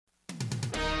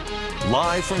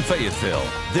Live from Fayetteville,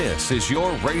 this is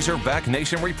your Razorback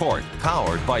Nation Report,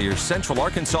 powered by your Central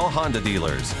Arkansas Honda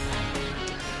dealers.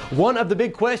 One of the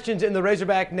big questions in the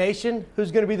Razorback Nation, who's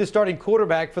going to be the starting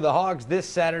quarterback for the Hogs this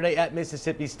Saturday at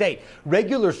Mississippi State?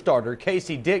 Regular starter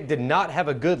Casey Dick did not have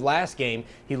a good last game.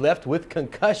 He left with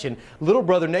concussion. Little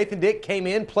brother Nathan Dick came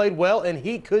in, played well, and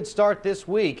he could start this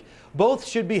week. Both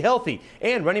should be healthy,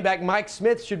 and running back Mike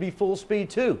Smith should be full speed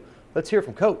too. Let's hear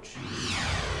from Coach.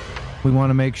 We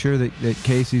want to make sure that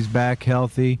Casey's back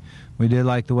healthy. We did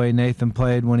like the way Nathan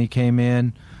played when he came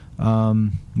in.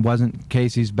 Wasn't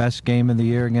Casey's best game of the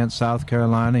year against South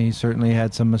Carolina. He certainly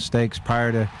had some mistakes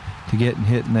prior to getting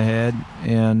hit in the head.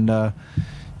 And,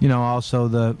 you know, also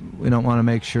we don't want to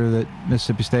make sure that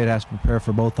Mississippi State has to prepare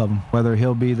for both of them. Whether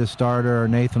he'll be the starter or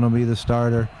Nathan will be the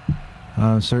starter,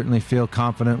 certainly feel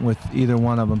confident with either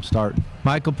one of them starting.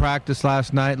 Michael practiced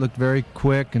last night, looked very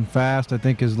quick and fast. I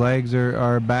think his legs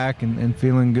are back and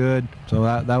feeling good. So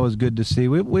that was good to see.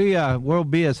 We'll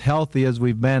be as healthy as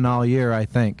we've been all year, I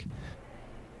think.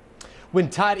 When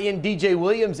tight end DJ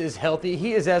Williams is healthy,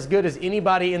 he is as good as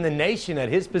anybody in the nation at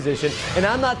his position, and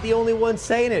I'm not the only one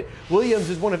saying it. Williams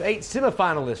is one of 8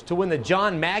 semifinalists to win the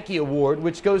John Mackey Award,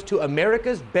 which goes to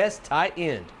America's Best Tight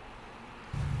End.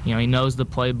 You know, he knows the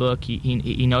playbook,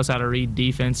 he knows how to read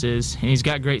defenses, and he's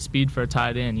got great speed for a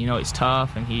tight end. You know, he's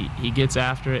tough, and he gets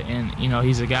after it, and, you know,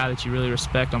 he's a guy that you really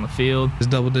respect on the field. His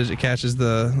double-digit catches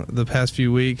the past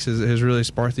few weeks has really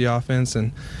sparked the offense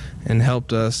and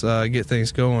helped us get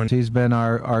things going. He's been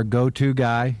our go-to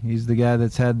guy. He's the guy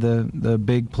that's had the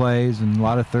big plays and a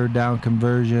lot of third down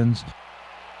conversions.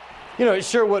 You know, it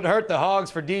sure wouldn't hurt the Hogs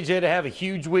for DJ to have a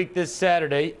huge week this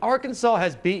Saturday. Arkansas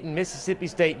has beaten Mississippi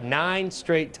State 9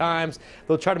 straight times.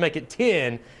 They'll try to make it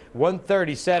 10,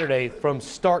 1:30 Saturday from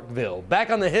Starkville. Back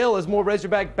on the Hill is more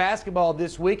Razorback basketball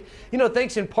this week. You know,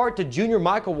 thanks in part to junior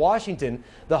Michael Washington,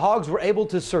 the Hogs were able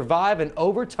to survive an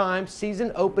overtime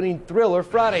season-opening thriller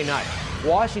Friday night.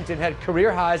 Washington had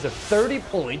career highs of 30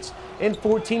 points and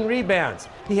 14 rebounds.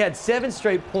 He had 7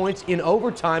 straight points in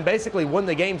overtime, basically won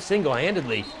the game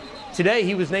single-handedly. Today,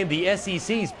 he was named the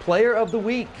SEC's Player of the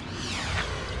Week.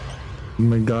 Oh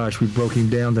my gosh, we broke him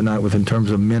down tonight with in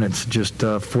terms of minutes, just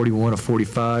 41 of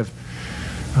 45.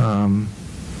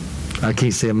 I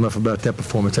can't say enough about that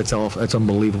performance. That's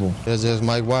unbelievable. That's just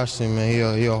Mike Washington,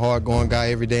 man. He a hard-going guy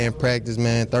every day in practice,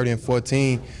 man. 30 and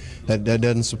 14, that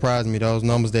doesn't surprise me. Those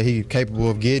numbers that he's capable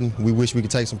of getting, we wish we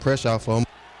could take some pressure off of him.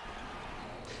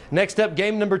 Next up,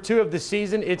 game number 2 of the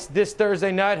season. It's this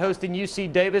Thursday night, hosting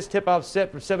UC Davis. Tip-off set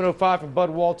for 7:05 from Bud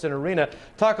Walton Arena.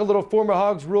 Talk a little former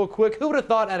Hogs real quick. Who would have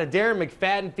thought out of Darren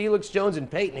McFadden, Felix Jones, and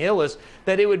Peyton Hillis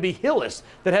that it would be Hillis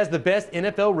that has the best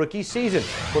NFL rookie season?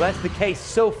 Well, that's the case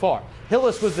so far.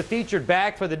 Hillis was the featured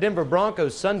back for the Denver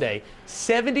Broncos Sunday.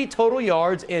 70 total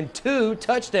yards and 2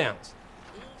 touchdowns.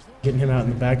 Getting him out of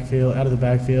the backfield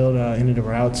into the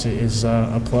routes is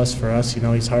a plus for us. You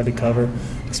know, he's hard to cover,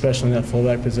 especially in that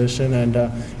fullback position. And,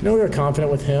 you know, we were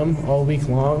confident with him all week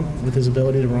long with his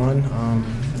ability to run.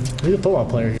 He's a football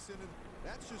player.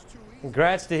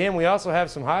 Congrats to him. We also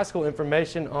have some high school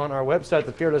information on our website,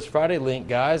 the Fearless Friday link,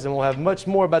 guys, and we'll have much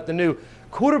more about the new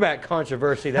quarterback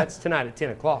controversy. That's tonight at 10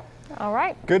 o'clock. All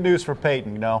right. Good news for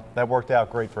Peyton, you know. That worked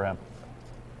out great for him.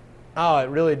 Oh, it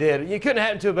really did. You couldn't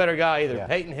happen to a better guy either. Yeah.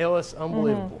 Peyton Hillis,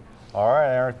 unbelievable. All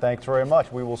right, Aaron, thanks very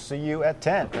much. We will see you at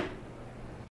 10.